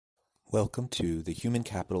Welcome to the Human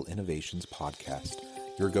Capital Innovations Podcast,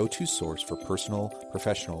 your go-to source for personal,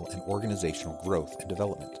 professional, and organizational growth and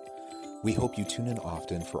development. We hope you tune in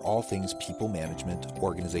often for all things people management,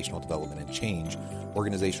 organizational development and change,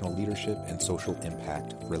 organizational leadership, and social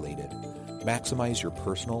impact related. Maximize your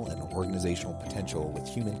personal and organizational potential with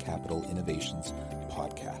Human Capital Innovations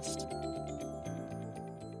Podcast.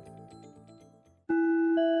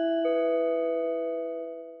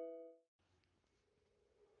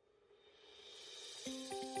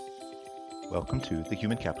 Welcome to the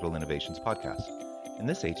Human Capital Innovations Podcast. In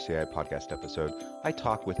this HCI podcast episode, I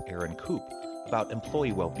talk with Erin Coupe about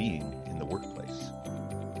employee well-being in the workplace.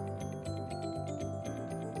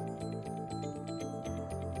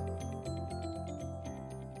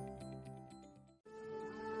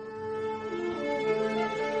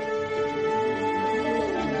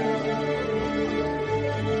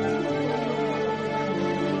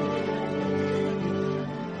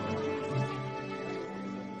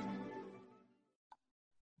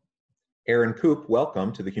 Erin Coupe,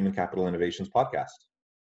 welcome to the Human Capital Innovations Podcast.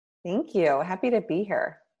 Thank you. Happy to be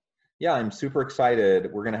here. Yeah, I'm super excited.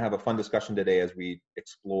 We're going to have a fun discussion today as we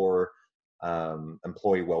explore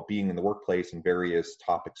employee well-being in the workplace and various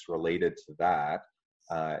topics related to that.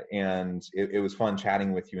 And it was fun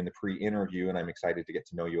chatting with you in the pre-interview, and I'm excited to get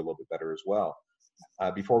to know you a little bit better as well.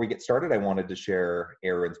 Before we get started, I wanted to share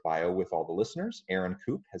Erin's bio with all the listeners. Erin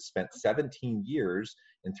Coupe has spent 17 years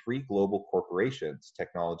in 3 global corporations,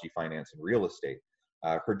 technology, finance, and real estate.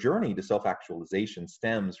 Her journey to self-actualization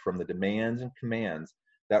stems from the demands and commands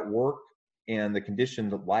that work and the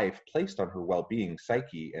conditioned life placed on her well-being,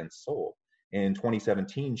 psyche, and soul. In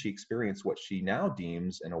 2017, she experienced what she now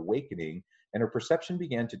deems an awakening, and her perception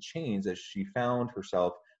began to change as she found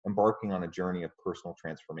herself embarking on a journey of personal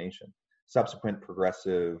transformation. Subsequent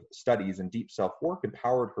progressive studies and deep self-work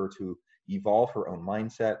empowered her to evolve her own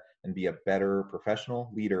mindset and be a better professional,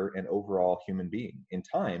 leader, and overall human being. In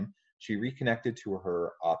time, she reconnected to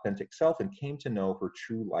her authentic self and came to know her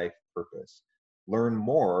true life purpose. Learn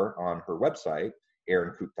more on her website,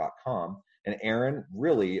 erincoupe.com. And Erin,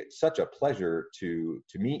 really such a pleasure to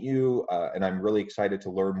meet you. And I'm really excited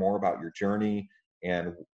to learn more about your journey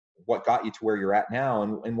and what got you to where you're at now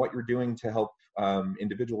and what you're doing to help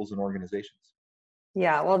individuals and organizations.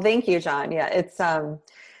 Yeah, well, thank you, John. Yeah,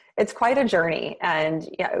 it's quite a journey. And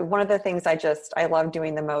yeah, one of the things I love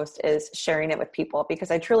doing the most is sharing it with people,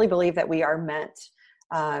 because I truly believe that we are meant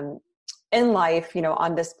in life,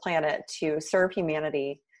 on this planet to serve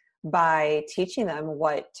humanity by teaching them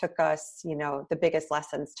what took us, the biggest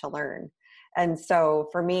lessons to learn. And so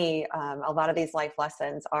for me, a lot of these life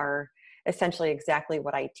lessons are essentially exactly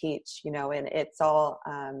what I teach, and it's all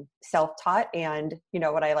self-taught and,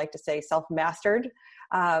 what I like to say, self-mastered.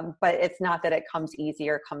 But it's not that it comes easy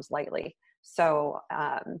or comes lightly. So,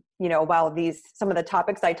 while some of the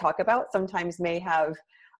topics I talk about sometimes may have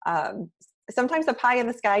sometimes a pie in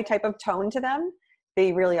the sky type of tone to them,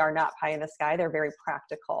 they really are not pie in the sky. They're very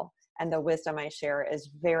practical. And the wisdom I share is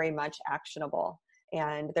very much actionable.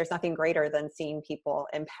 And there's nothing greater than seeing people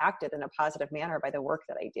impacted in a positive manner by the work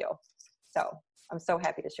that I do. So I'm so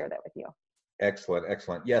happy to share that with you. Excellent,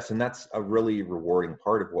 excellent. Yes, and that's a really rewarding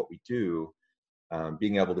part of what we do,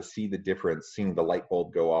 being able to see the difference, seeing the light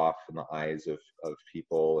bulb go off in the eyes of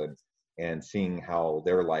people and seeing how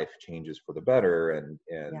their life changes for the better and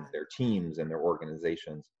their teams and their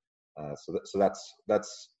organizations. So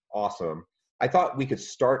that's awesome. I thought we could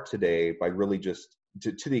start today by really just,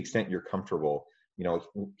 to the extent you're comfortable,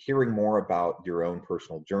 hearing more about your own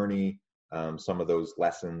personal journey, some of those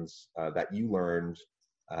lessons that you learned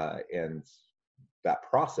and that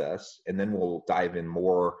process, and then we'll dive in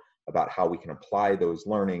more about how we can apply those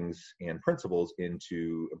learnings and principles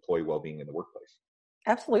into employee well-being in the workplace.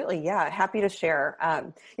 Absolutely. Yeah. Happy to share.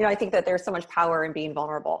 I think that there's so much power in being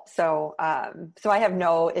vulnerable. So I have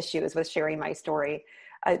no issues with sharing my story.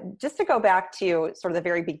 Just to go back to sort of the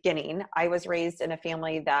very beginning, I was raised in a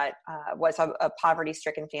family that was a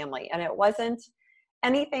poverty-stricken family, and it wasn't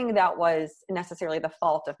anything that was necessarily the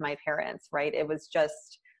fault of my parents, right? It was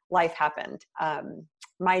just life happened.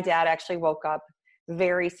 My dad actually woke up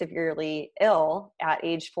very severely ill at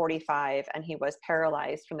age 45, and he was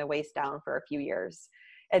paralyzed from the waist down for a few years.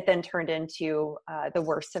 It then turned into the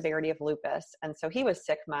worst severity of lupus. And so he was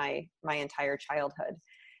sick my entire childhood.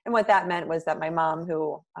 And what that meant was that my mom,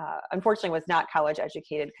 who unfortunately was not college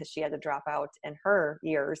educated because she had to drop out in her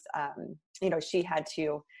years, she had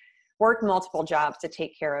to work multiple jobs to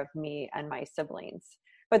take care of me and my siblings.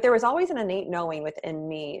 But there was always an innate knowing within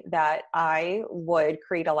me that I would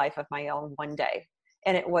create a life of my own one day.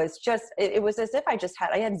 And it was as if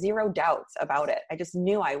I had zero doubts about it. I just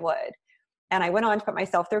knew I would. And I went on to put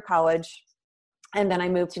myself through college. And then I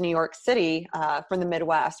moved to New York City from the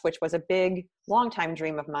Midwest, which was a big, long time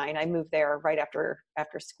dream of mine. I moved there right after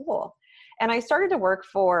school. And I started to work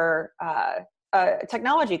for a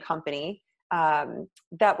technology company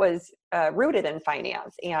that was rooted in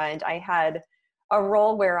finance. And I had a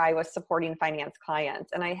role where I was supporting finance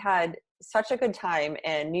clients. And I had such a good time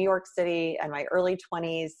in New York City in my early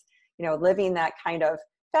 20s, living that kind of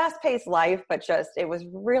fast-paced life, but it was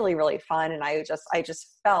really, really fun. And I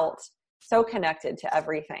just felt so connected to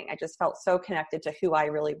everything. I just felt so connected to who I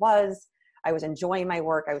really was. I was enjoying my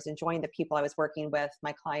work. I was enjoying the people I was working with,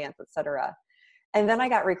 my clients, et cetera. And then I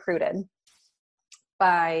got recruited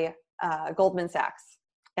by Goldman Sachs.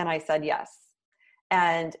 And I said yes.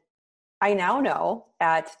 And I now know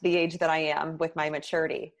at the age that I am with my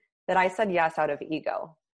maturity that I said yes out of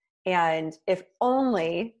ego. And if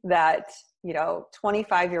only that,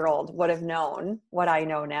 25-year-old would have known what I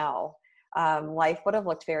know now, life would have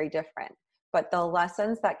looked very different. But the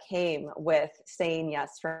lessons that came with saying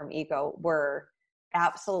yes from ego were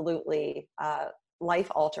absolutely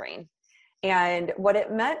life altering. And what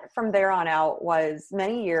it meant from there on out was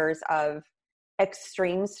many years of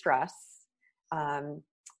extreme stress,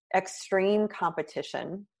 extreme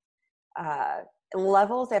competition,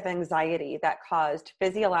 levels of anxiety that caused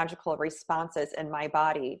physiological responses in my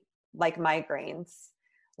body, like migraines,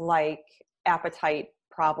 like appetite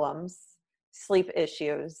problems, sleep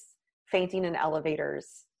issues, fainting in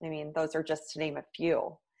elevators. I mean, those are just to name a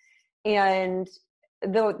few. And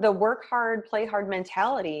the work hard, play hard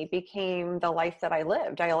mentality became the life that I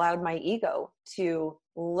lived. I allowed my ego to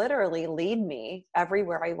literally lead me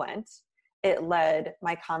everywhere I went. It led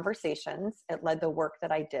my conversations. It led the work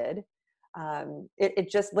that I did. It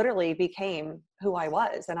just literally became who I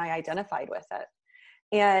was, and I identified with it.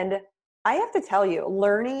 And I have to tell you,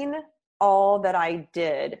 learning all that I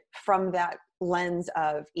did from that lens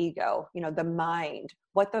of ego, the mind,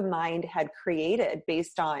 what the mind had created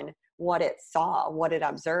based on what it saw, what it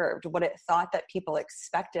observed, what it thought that people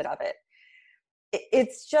expected of it.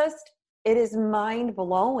 It is mind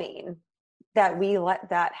blowing that we let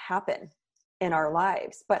that happen in our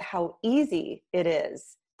lives, but how easy it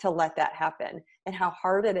is to let that happen and how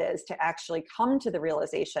hard it is to actually come to the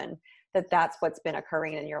realization that that's what's been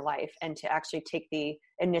occurring in your life and to actually take the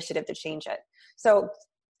initiative to change it. So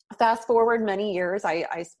fast forward many years,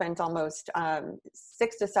 I spent almost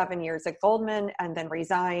 6 to 7 years at Goldman and then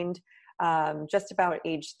resigned just about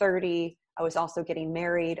age 30. I was also getting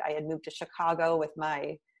married. I had moved to Chicago with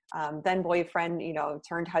my then boyfriend,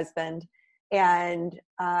 turned husband, and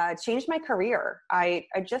changed my career. I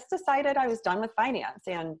just decided I was done with finance,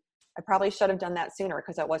 and I probably should have done that sooner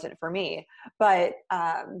because it wasn't for me. But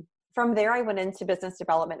from there, I went into business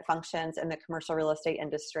development functions in the commercial real estate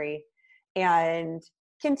industry and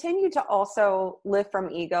continued to also live from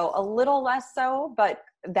ego, a little less so, but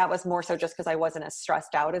that was more so just because I wasn't as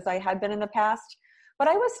stressed out as I had been in the past. But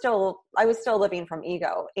I was still living from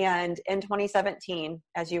ego. And in 2017,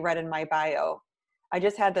 as you read in my bio, I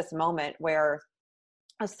just had this moment where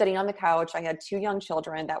I was sitting on the couch. I had 2 young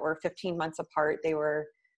children that were 15 months apart. They were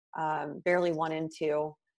barely 1 and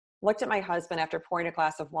 2. Looked at my husband after pouring a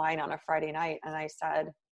glass of wine on a Friday night, and I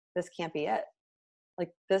said, this can't be it. Like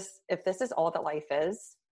this, if this is all that life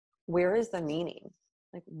is, where is the meaning?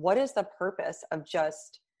 Like, what is the purpose of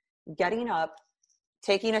just getting up,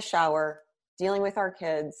 taking a shower, dealing with our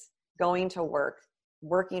kids, going to work,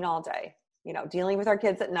 working all day, dealing with our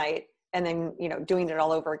kids at night, and then, doing it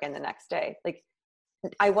all over again the next day. Like,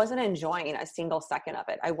 I wasn't enjoying a single second of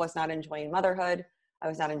it. I was not enjoying motherhood. I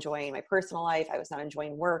was not enjoying my personal life. I was not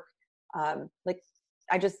enjoying work.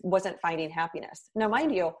 I just wasn't finding happiness. Now,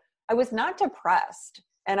 mind you, I was not depressed.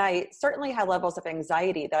 And I certainly had levels of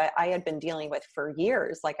anxiety that I had been dealing with for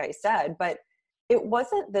years, like I said, but it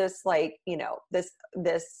wasn't this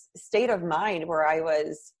this state of mind where I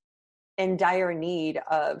was in dire need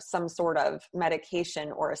of some sort of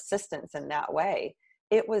medication or assistance in that way.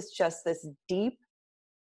 It was just this deep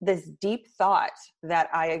thought that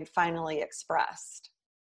I finally expressed.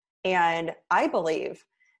 And I believe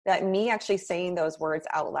that me actually saying those words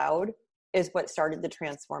out loud is what started to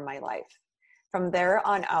transform my life. From there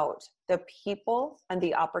on out, the people and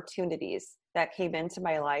the opportunities that came into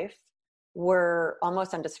my life were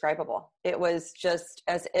almost indescribable. It was just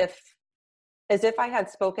as if I had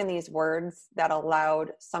spoken these words that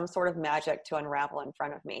allowed some sort of magic to unravel in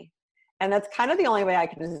front of me. And that's kind of the only way I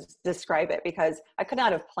can describe it, because I could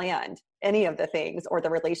not have planned any of the things or the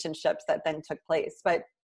relationships that then took place. But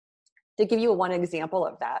to give you one example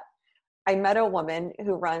of that, I met a woman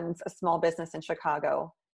who runs a small business in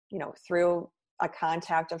Chicago, through a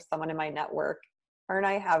contact of someone in my network. Her and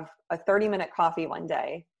I have a 30-minute coffee one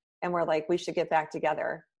day, and we're like, we should get back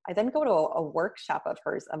together. I then go to a workshop of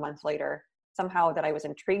hers a month later, somehow that I was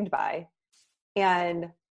intrigued by. And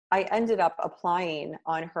I ended up applying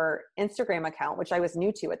on her Instagram account, which I was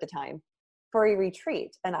new to at the time, for a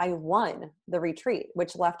retreat. And I won the retreat,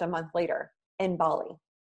 which left a month later in Bali.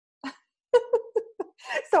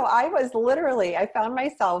 So I found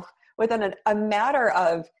myself within a matter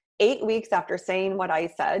of 8 weeks after saying what I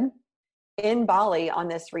said in Bali on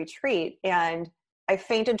this retreat. And I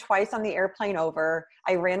fainted twice on the airplane over.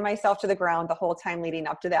 I ran myself to the ground the whole time leading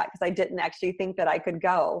up to that because I didn't actually think that I could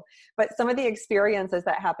go. But some of the experiences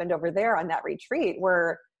that happened over there on that retreat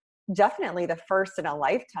were definitely the first in a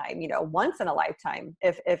lifetime, once in a lifetime,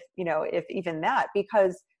 if even that,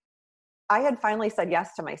 because I had finally said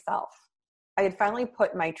yes to myself. I had finally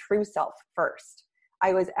put my true self first.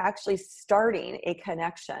 I was actually starting a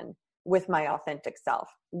connection with my authentic self,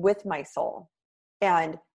 with my soul.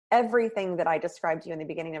 And everything that I described to you in the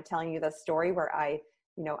beginning of telling you the story, where I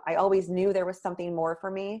always knew there was something more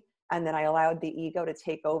for me. And then I allowed the ego to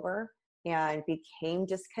take over and became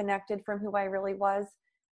disconnected from who I really was.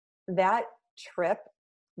 That trip,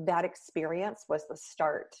 that experience was the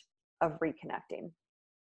start of reconnecting.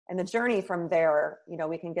 And the journey from there,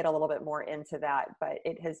 we can get a little bit more into that, but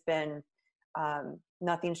it has been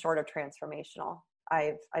nothing short of transformational.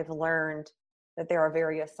 I've learned that there are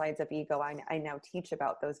various sides of ego. I now teach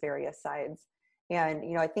about those various sides.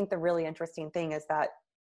 And, I think the really interesting thing is that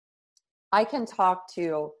I can talk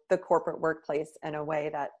to the corporate workplace in a way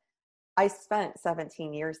that I spent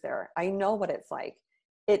 17 years there. I know what it's like.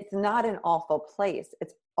 It's not an awful place.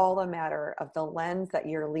 It's all a matter of the lens that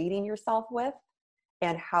you're leading yourself with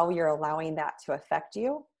and how you're allowing that to affect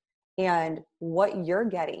you and what you're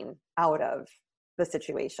getting out of the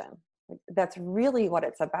situation. That's really what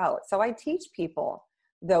it's about. So I teach people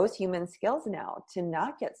those human skills now to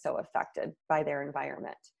not get so affected by their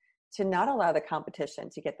environment, to not allow the competition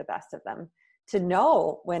to get the best of them, to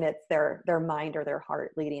know when it's their mind or their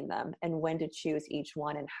heart leading them and when to choose each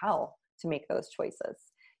one and how to make those choices.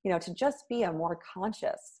 To just be a more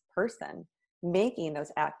conscious person making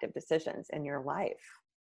those active decisions in your life.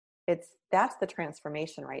 That's the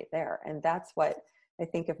transformation right there. And that's what I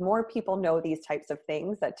think, if more people know these types of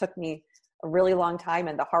things that took me a really long time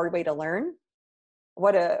and the hard way to learn,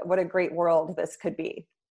 what a great world this could be.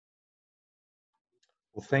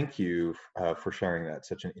 Well, thank you for sharing that.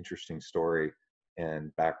 Such an interesting story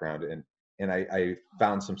and background. And I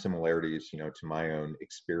found some similarities, to my own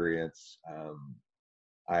experience.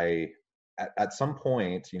 At some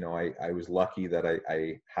point, I was lucky that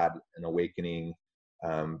I had an awakening,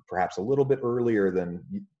 perhaps a little bit earlier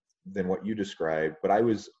than what you described, but I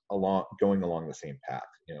was going along the same path,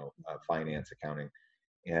 finance, accounting,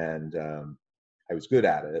 and I was good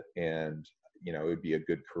at it, and it would be a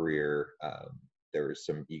good career. There was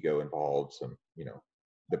some ego involved, some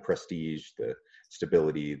the prestige, the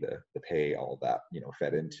stability, the pay, all that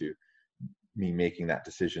fed into me making that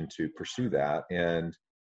decision to pursue that. And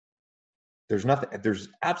there's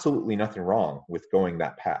absolutely nothing wrong with going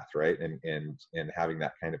that path, right? And having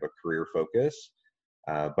that kind of a career focus.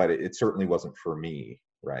 But it certainly wasn't for me,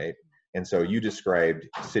 right? And so you described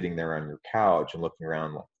sitting there on your couch and looking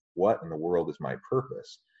around like, what in the world is my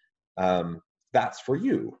purpose? That's for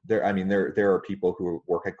you. There are people who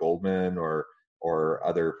work at Goldman or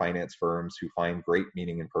other finance firms who find great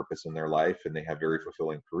meaning and purpose in their life, and they have very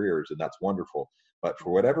fulfilling careers, and that's wonderful. But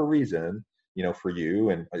for whatever reason, for you,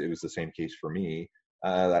 and it was the same case for me,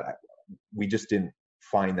 that we just didn't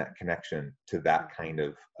find that connection to that kind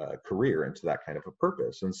of career and to that kind of a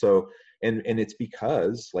purpose. And so, and it's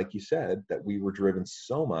because, like you said, that we were driven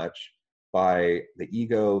so much by the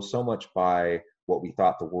ego, so much by what we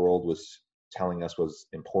thought the world was telling us was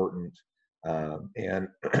important, and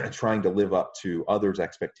trying to live up to others'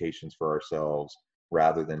 expectations for ourselves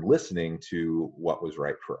rather than listening to what was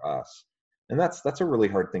right for us. And that's a really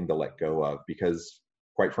hard thing to let go of, because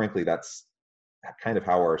quite frankly, that's kind of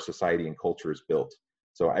how our society and culture is built.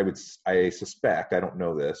 So I suspect, I don't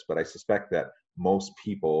know this, but I suspect that most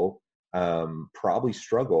people probably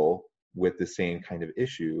struggle with the same kind of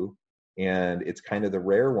issue. And it's kind of the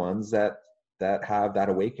rare ones that have that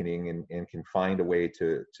awakening and can find a way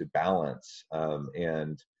to balance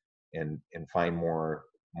and find more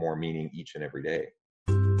meaning each and every day.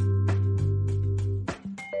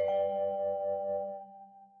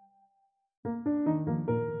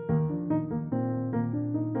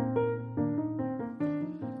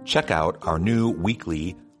 Check out our new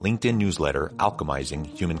weekly LinkedIn newsletter, Alchemizing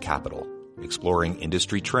Human Capital, exploring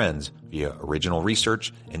industry trends via original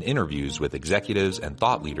research and interviews with executives and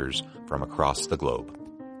thought leaders from across the globe.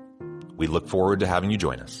 We look forward to having you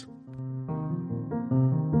join us.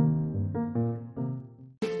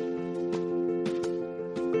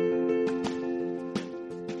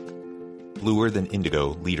 Bluer Than Indigo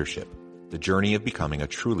Leadership, the journey of becoming a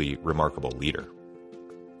truly remarkable leader.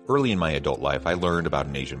 Early in my adult life, I learned about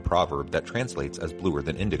an Asian proverb that translates as bluer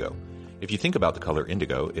than indigo. If you think about the color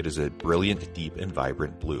indigo, it is a brilliant, deep, and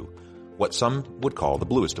vibrant blue, what some would call the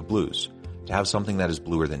bluest of blues. To have something that is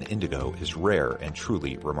bluer than indigo is rare and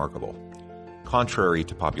truly remarkable. Contrary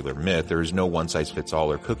to popular myth, there is no one-size-fits-all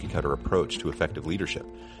or cookie-cutter approach to effective leadership.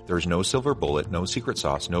 There is no silver bullet, no secret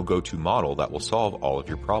sauce, no go-to model that will solve all of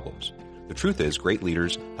your problems. The truth is, great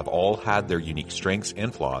leaders have all had their unique strengths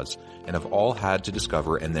and flaws, and have all had to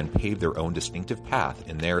discover and then pave their own distinctive path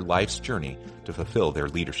in their life's journey to fulfill their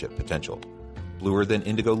leadership potential. Bluer Than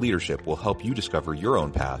Indigo Leadership will help you discover your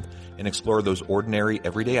own path and explore those ordinary,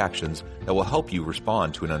 everyday actions that will help you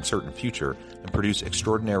respond to an uncertain future and produce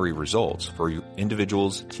extraordinary results for your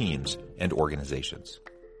individuals, teams, and organizations.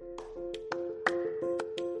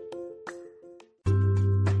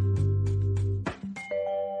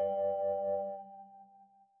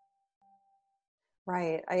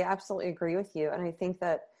 Right. I absolutely agree with you. And I think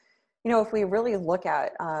that, if we really look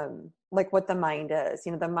at like what the mind is,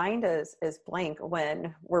 the mind is blank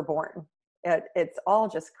when we're born. It's all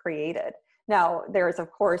just created. Now, there's,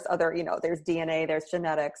 of course, other, there's DNA, there's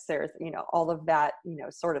genetics, there's, all of that,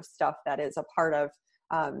 sort of stuff that is a part of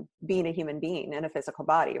being a human being in a physical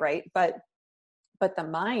body, right? But the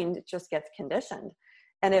mind just gets conditioned.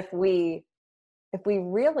 And if we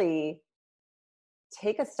really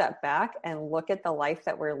take a step back and look at the life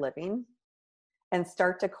that we're living and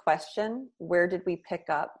start to question, where did we pick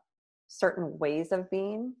up certain ways of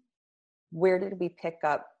being? Where did we pick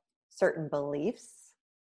up certain beliefs?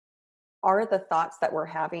 Are the thoughts that we're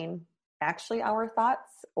having actually our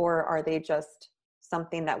thoughts, or are they just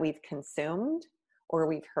something that we've consumed or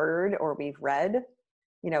we've heard or we've read?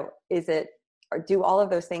 Do all of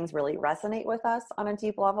those things really resonate with us on a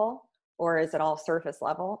deep level? Or is it all surface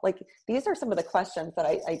level? Like, these are some of the questions that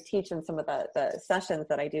I teach in some of the sessions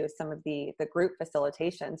that I do, some of the group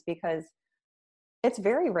facilitations, because it's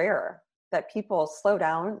very rare that people slow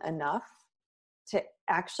down enough to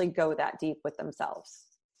actually go that deep with themselves,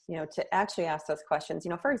 to actually ask those questions.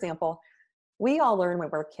 For example, we all learn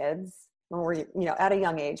when we're kids, when we're, at a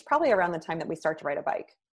young age, probably around the time that we start to ride a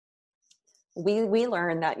bike. We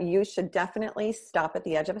learn that you should definitely stop at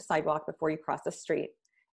the edge of a sidewalk before you cross the street.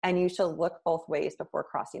 And you should look both ways before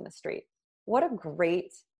crossing the street. What a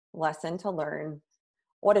great lesson to learn.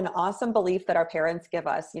 What an awesome belief that our parents give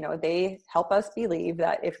us. They help us believe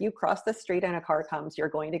that if you cross the street and a car comes, you're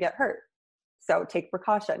going to get hurt. So take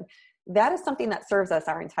precaution. That is something that serves us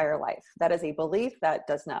our entire life. That is a belief that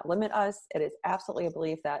does not limit us. It is absolutely a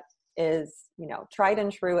belief that is, tried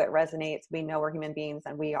and true. It resonates. We know we're human beings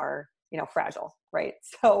and we are, fragile, right?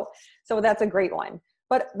 So that's a great one.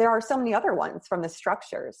 But there are so many other ones, from the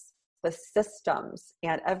structures, the systems,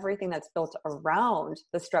 and everything that's built around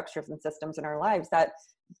the structures and systems in our lives that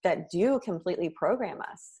do completely program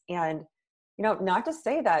us. And, not to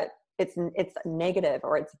say that it's negative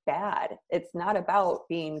or it's bad. It's not about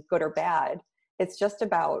being good or bad. It's just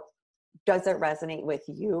about, does it resonate with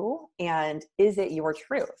you? And is it your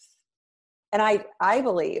truth? And I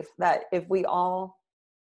believe that if we all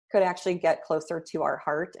could actually get closer to our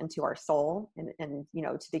heart and to our soul and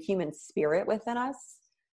to the human spirit within us,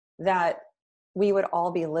 that we would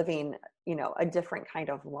all be living, a different kind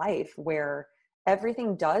of life where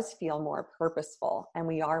everything does feel more purposeful and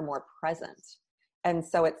we are more present. And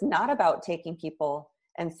so it's not about taking people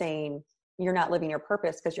and saying, you're not living your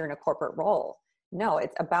purpose because you're in a corporate role. No,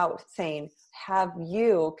 it's about saying, have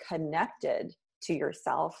you connected to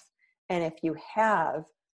yourself? And if you have,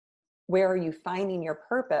 where are you finding your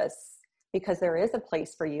purpose? Because there is a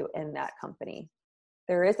place for you in that company.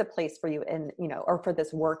 There is a place for you in, or for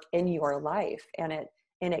this work in your life. And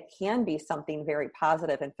it can be something very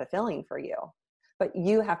positive and fulfilling for you. But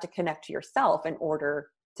you have to connect to yourself in order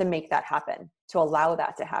to make that happen, to allow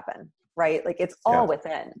that to happen, right? Like, it's all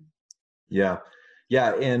within. Yeah.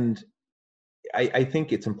 Yeah. And I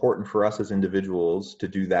think it's important for us as individuals to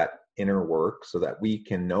do that inner work so that we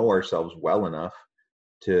can know ourselves well enough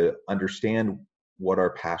to understand what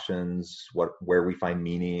our passions, where we find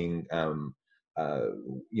meaning, the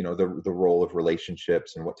role of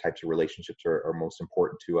relationships and what types of relationships are most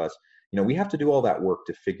important to us. We have to do all that work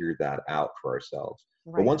to figure that out for ourselves.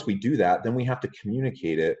 Right. But once we do that, then we have to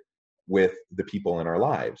communicate it with the people in our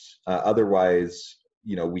lives. Otherwise,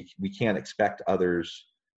 we can't expect others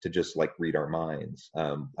to just like read our minds.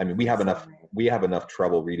 I mean, we have enough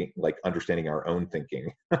trouble reading, like understanding our own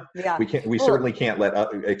thinking. Yeah. We certainly can't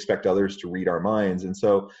expect others to read our minds. And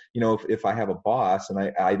so, if I have a boss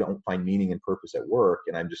and I don't find meaning and purpose at work,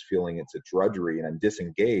 and I'm just feeling it's a drudgery and I'm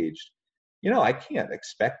disengaged, I can't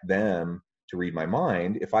expect them to read my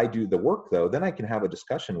mind. If I do the work though, then I can have a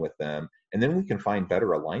discussion with them, and then we can find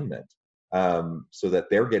better alignment, so that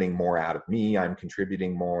they're getting more out of me, I'm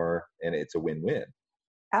contributing more, and it's a win-win.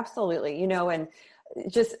 Absolutely. And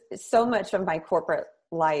just so much of my corporate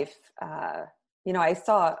life, I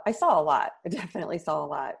saw a lot. I definitely saw a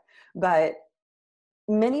lot, but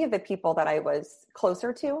many of the people that I was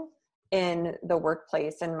closer to in the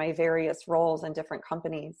workplace and my various roles in different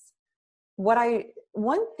companies,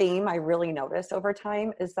 one theme I really noticed over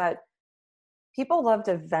time is that people love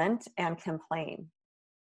to vent and complain.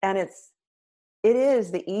 And it is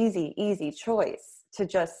the easy choice to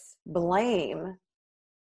just blame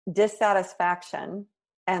dissatisfaction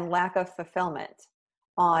and lack of fulfillment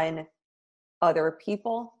on other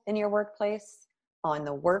people in your workplace, on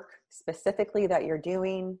the work specifically that you're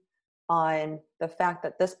doing, on the fact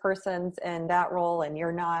that this person's in that role and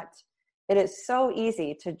you're not. It is so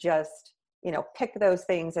easy to just, pick those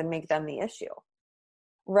things and make them the issue,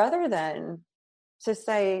 rather than to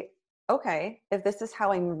say, okay, if this is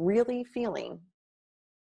how I'm really feeling,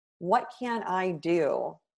 what can I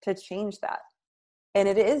do to change that? And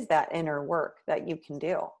it is that inner work that you can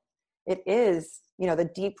do. It is, the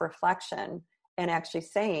deep reflection and actually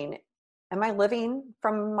saying, am I living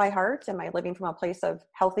from my heart? Am I living from a place of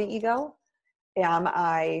healthy ego? Am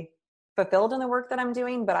I fulfilled in the work that I'm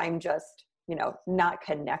doing, but I'm just, not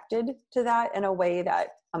connected to that in a way that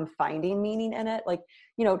I'm finding meaning in it? Like,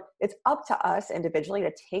 it's up to us individually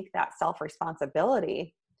to take that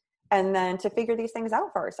self-responsibility and then to figure these things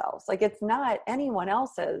out for ourselves. Like, it's not anyone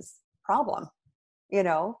else's problem.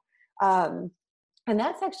 And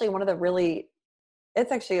that's actually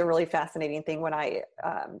it's actually a really fascinating thing when I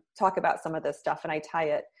talk about some of this stuff and I tie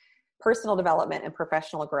it. Personal development and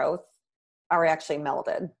professional growth are actually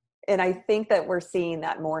melded. And I think that we're seeing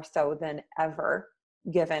that more so than ever,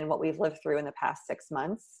 given what we've lived through in the past 6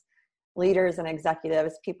 months. Leaders and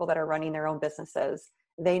executives, people that are running their own businesses,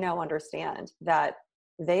 they now understand that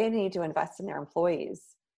they need to invest in their employees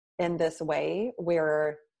in this way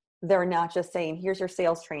where they're not just saying, here's your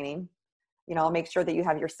sales training, I'll make sure that you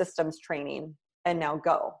have your systems training and now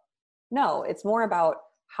go. No, it's more about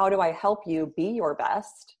how do I help you be your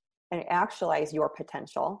best and actualize your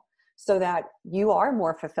potential so that you are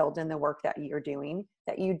more fulfilled in the work that you're doing,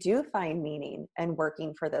 that you do find meaning in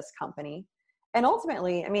working for this company. And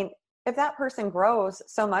ultimately, if that person grows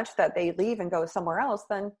so much that they leave and go somewhere else,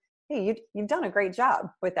 then hey, you've done a great job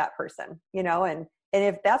with that person, and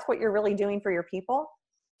if that's what you're really doing for your people,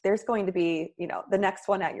 there's going to be, the next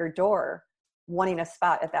one at your door wanting a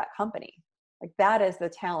spot at that company. Like, that is the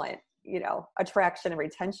talent, attraction and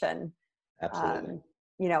retention, Absolutely.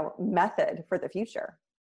 Method for the future.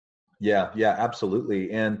 Yeah,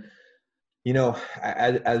 absolutely. And,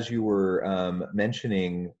 as you were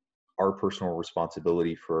mentioning our personal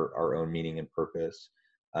responsibility for our own meaning and purpose,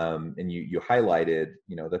 and you highlighted,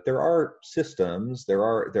 that there are systems, there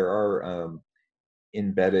are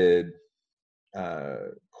embedded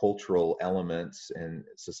cultural elements and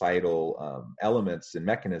societal elements and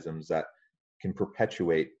mechanisms that can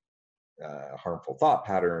perpetuate harmful thought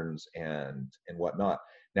patterns and whatnot.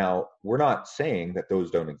 Now, we're not saying that those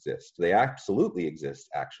don't exist. They absolutely exist,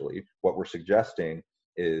 actually. What we're suggesting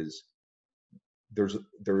is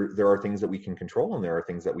there are things that we can control and there are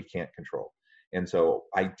things that we can't control. And so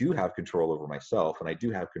I do have control over myself, and I do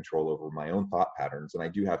have control over my own thought patterns, and I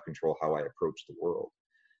do have control how I approach the world.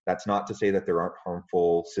 That's not to say that there aren't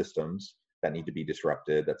harmful systems that need to be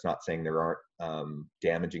disrupted. That's not saying there aren't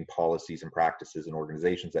damaging policies and practices and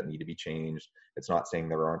organizations that need to be changed. It's not saying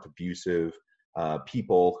there aren't abusive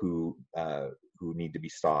people who need to be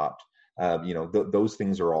stopped. Those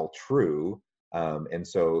things are all true. And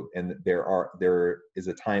there is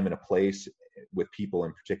a time and a place with people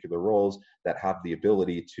in particular roles that have the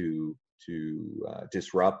ability to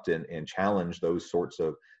disrupt and challenge those sorts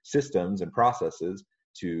of systems and processes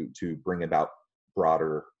to bring about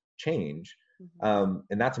broader change. And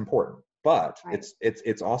that's important. But right.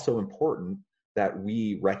 It's also important that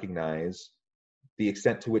we recognize the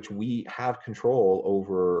extent to which we have control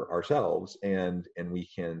over ourselves, and we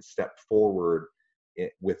can step forward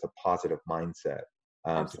with a positive mindset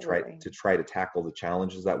to try to tackle the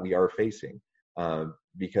challenges that we are facing.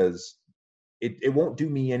 Because it won't do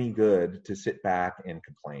me any good to sit back and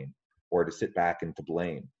complain or to sit back and to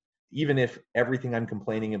blame. even if everything I'm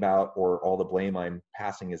complaining about or all the blame I'm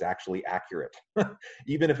passing is actually accurate,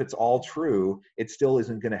 even if it's all true, it still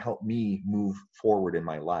isn't going to help me move forward in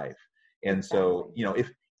my life. And so,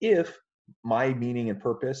 if my meaning and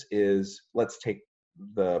purpose is, let's take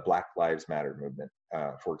the Black Lives Matter movement,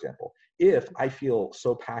 for example. If I feel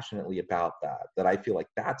so passionately about that I feel like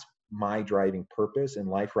that's my driving purpose in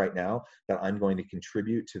life right now, that I'm going to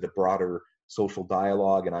contribute to the broader social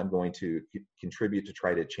dialogue, and I'm going to contribute to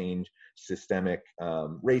try to change systemic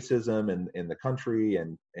racism in the country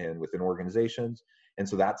and within organizations. And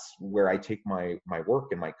so that's where I take my work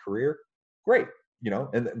and my career. Great,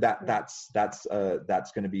 and that's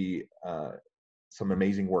going to be some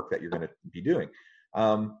amazing work that you're going to be doing.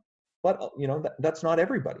 But that's not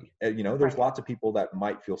everybody. There's lots of people that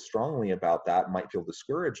might feel strongly about that, might feel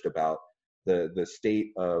discouraged about the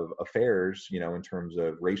state of affairs, in terms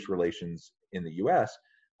of race relations in the U.S.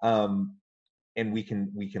 And we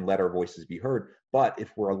can let our voices be heard. But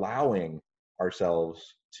if we're allowing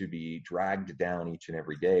ourselves to be dragged down each and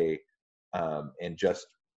every day, and just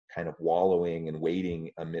kind of wallowing and waiting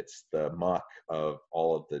amidst the muck of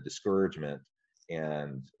all of the discouragement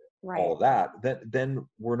and all of that, then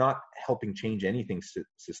we're not helping change anything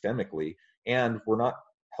systemically, and we're not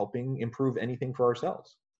helping improve anything for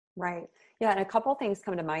ourselves. Right. Yeah. And a couple things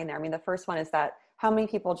come to mind there. I mean, the first one is that how many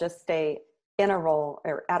people just stay in a role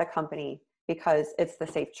or at a company because it's the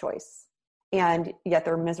safe choice, and yet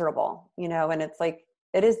they're miserable, and it's like,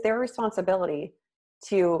 it is their responsibility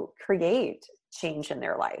to create change in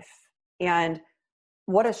their life. And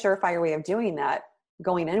what a surefire way of doing that,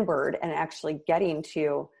 going inward and actually getting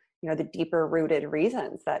to, the deeper rooted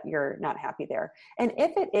reasons that you're not happy there. And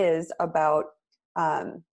if it is about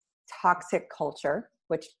toxic culture,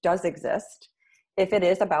 which does exist, if it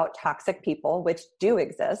is about toxic people, which do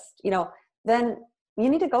exist, then you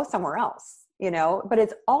need to go somewhere else, but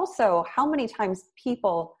it's also how many times do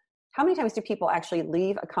people actually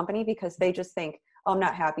leave a company because they just think, oh, I'm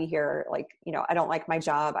not happy here. Like, I don't like my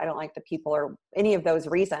job. I don't like the people, or any of those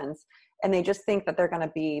reasons. And they just think that they're going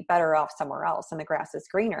to be better off somewhere else and the grass is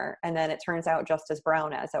greener. And then it turns out just as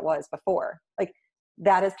brown as it was before. Like,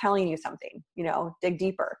 that is telling you something, dig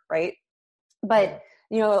deeper. Right. But,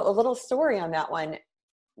 a little story on that one.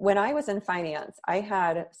 When I was in finance, I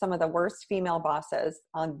had some of the worst female bosses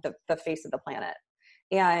on the face of the planet.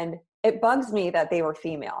 And it bugs me that they were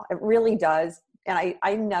female. It really does. And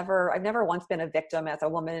I've never once been a victim as a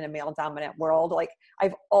woman in a male dominant world. Like,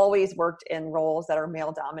 I've always worked in roles that are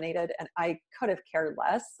male dominated, and I could have cared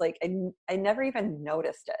less. Like, I never even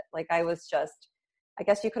noticed it. Like, I was just, I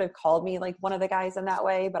guess you could have called me like one of the guys in that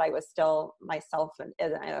way, but I was still myself in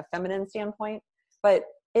a feminine standpoint, but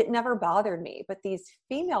it never bothered me. But these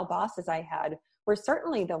female bosses I had were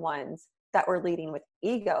certainly the ones that were leading with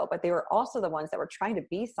ego, but they were also the ones that were trying to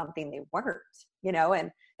be something they weren't, and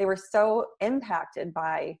they were so impacted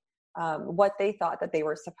by what they thought that they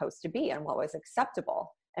were supposed to be and what was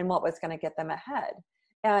acceptable and what was going to get them ahead.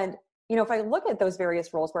 And, if I look at those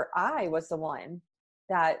various roles where I was the one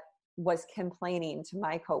that was complaining to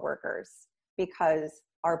my coworkers because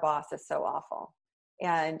our boss is so awful.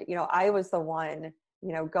 And, I was the one,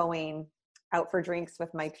 going out for drinks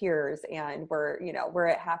with my peers, and we're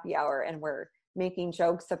at happy hour and we're making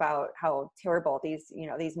jokes about how terrible these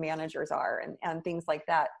managers are and things like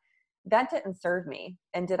that. That didn't serve me.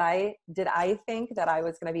 And did I think that I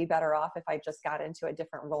was going to be better off if I just got into a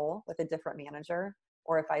different role with a different manager,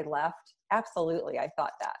 or if I left? Absolutely. I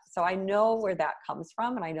thought that. So I know where that comes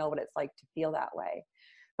from, and I know what it's like to feel that way.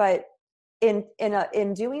 But in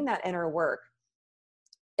doing that inner work,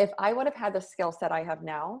 if I would have had the skill set I have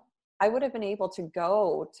now, I would have been able to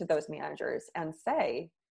go to those managers and say,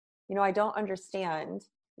 I don't understand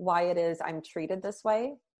why it is I'm treated this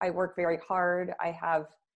way. I work very hard. I have,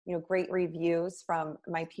 great reviews from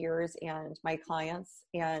my peers and my clients,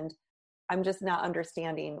 and I'm just not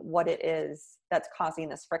understanding what it is that's causing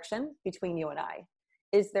this friction between you and I.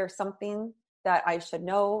 Is there something that I should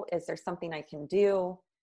know? Is there something I can do?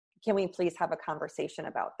 Can we please have a conversation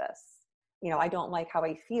about this? I don't like how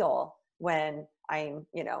I feel when I'm,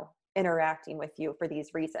 interacting with you for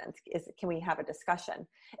these reasons. Can we have a discussion?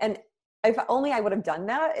 And if only I would have done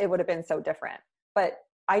that, it would have been so different. But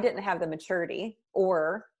I didn't have the maturity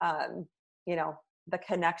or, the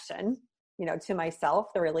connection, to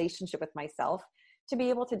myself, the relationship with myself, to be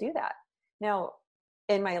able to do that. Now,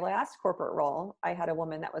 in my last corporate role, I had a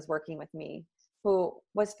woman that was working with me who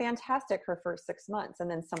was fantastic her first 6 months, and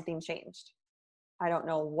then something changed. I don't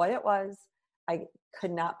know what it was. I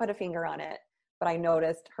could not put a finger on it, but I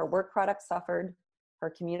noticed her work product suffered. Her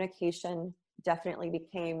communication definitely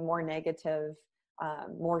became more negative,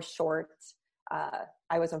 more short.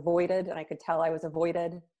 I was avoided, and I could tell I was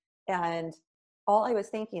avoided. And all I was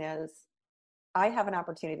thinking is, I have an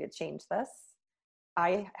opportunity to change this.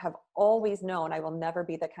 I have always known I will never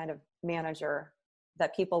be the kind of manager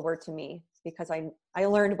that people were to me, because I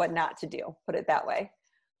learned what not to do, put it that way.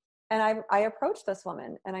 And I approached this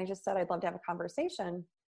woman and I just said, I'd love to have a conversation.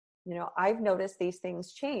 I've noticed these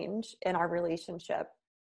things change in our relationship,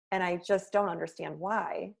 and I just don't understand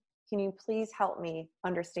why. Can you please help me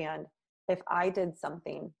understand if I did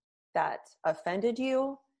something that offended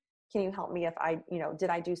you? Can you help me if did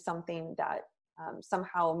I do something that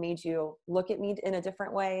somehow made you look at me in a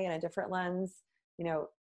different way, in a different lens?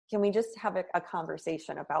 Can we just have a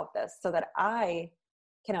conversation about this so that I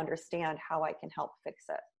can understand how I can help fix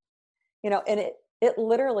it? And it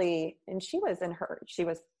literally, and she was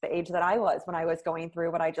the age that I was when I was going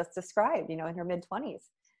through what I just described, in her mid-20s.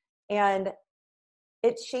 And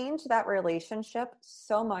it changed that relationship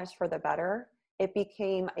so much for the better. It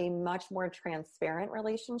became a much more transparent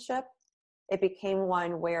relationship. It became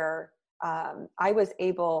one where I was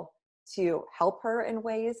able to help her in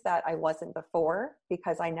ways that I wasn't before,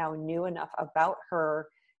 because I now knew enough about her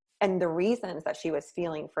and the reasons that she was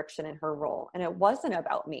feeling friction in her role. And it wasn't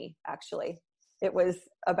about me, actually. It was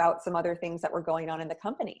about some other things that were going on in the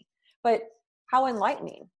company. But how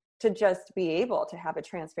enlightening to just be able to have a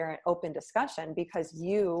transparent, open discussion, because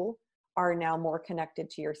you are now more connected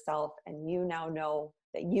to yourself, and you now know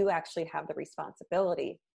that you actually have the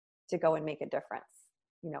responsibility to go and make a difference,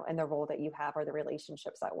 in the role that you have or the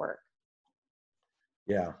relationships at work.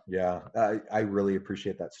 Yeah. I really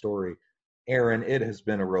appreciate that story. Erin, it has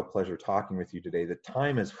been a real pleasure talking with you today. The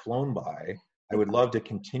time has flown by. I would love to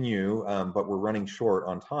continue, but we're running short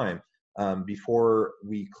on time. Before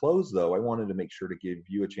we close, though, I wanted to make sure to give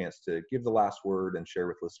you a chance to give the last word and share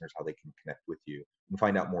with listeners how they can connect with you and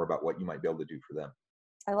find out more about what you might be able to do for them.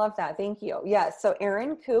 I love that. Thank you. Yeah. So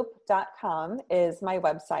erincoupe.com is my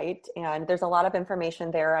website, and there's a lot of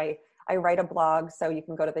information there. I write a blog, so you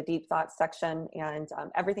can go to the deep thoughts section, and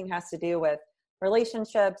everything has to do with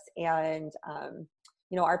relationships and,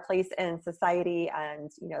 our place in society,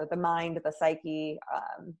 and, the mind, the psyche,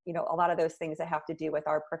 a lot of those things that have to do with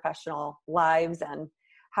our professional lives and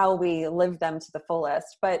how we live them to the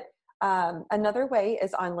fullest. But another way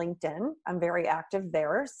is on LinkedIn. I'm very active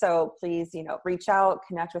there. So please, reach out,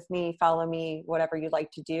 connect with me, follow me, whatever you'd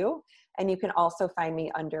like to do. And you can also find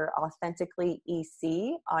me under Authentically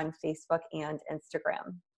EC on Facebook and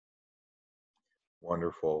Instagram.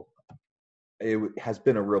 Wonderful. It has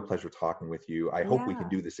been a real pleasure talking with you. I hope we can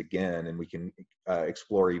do this again, and we can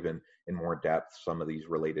explore even in more depth some of these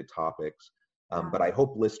related topics. But I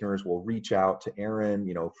hope listeners will reach out to Erin,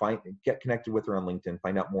 get connected with her on LinkedIn,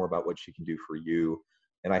 find out more about what she can do for you.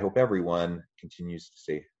 And I hope everyone continues to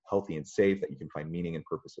stay healthy and safe, that you can find meaning and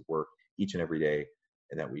purpose at work each and every day,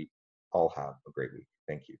 and that we all have a great week.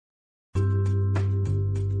 Thank you.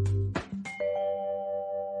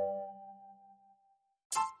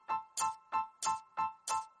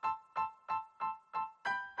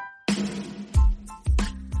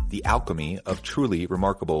 The alchemy of truly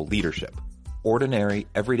remarkable leadership. Ordinary,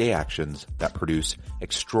 everyday actions that produce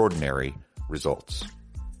extraordinary results.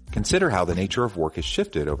 Consider how the nature of work has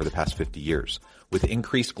shifted over the past 50 years. With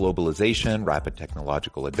increased globalization, rapid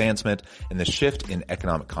technological advancement, and the shift in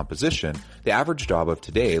economic composition, the average job of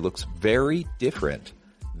today looks very different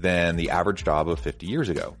than the average job of 50 years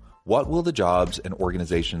ago. What will the jobs and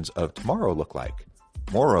organizations of tomorrow look like?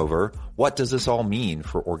 Moreover, what does this all mean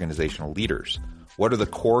for organizational leaders? What are the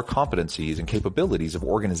core competencies and capabilities of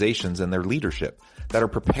organizations and their leadership that are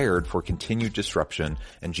prepared for continued disruption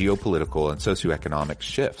and geopolitical and socioeconomic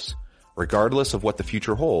shifts? Regardless of what the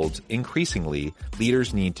future holds, increasingly,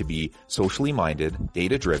 leaders need to be socially minded,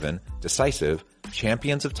 data-driven, decisive,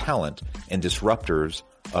 champions of talent, and disruptors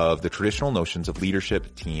of the traditional notions of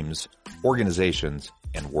leadership, teams, organizations,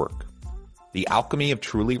 and work. The alchemy of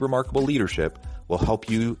truly remarkable leadership will help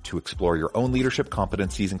you to explore your own leadership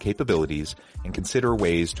competencies and capabilities and consider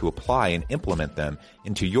ways to apply and implement them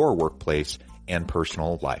into your workplace and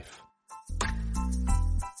personal life.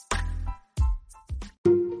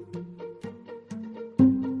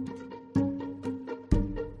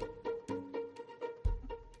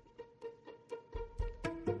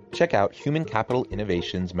 Check out Human Capital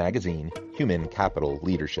Innovations magazine, Human Capital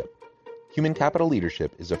Leadership. Human Capital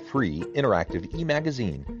Leadership is a free, interactive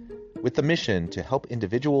e-magazine with the mission to help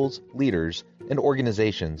individuals, leaders, and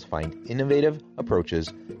organizations find innovative approaches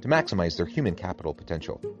to maximize their human capital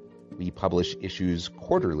potential. We publish issues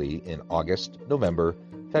quarterly in August, November,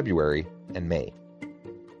 February, and May.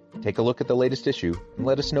 Take a look at the latest issue and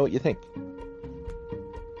let us know what you think.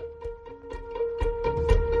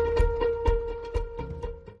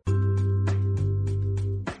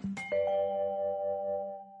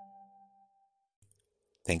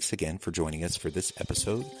 Thanks again for joining us for this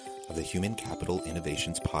episode of the Human Capital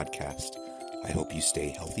Innovations Podcast. I hope you stay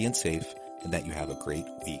healthy and safe and that you have a great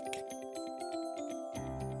week.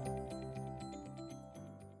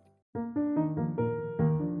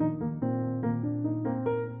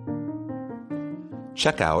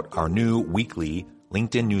 Check out our new weekly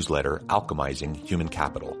LinkedIn newsletter, Alchemizing Human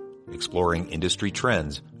Capital, exploring industry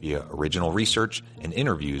trends via original research and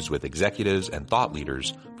interviews with executives and thought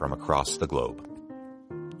leaders from across the globe.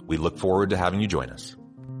 We look forward to having you join us.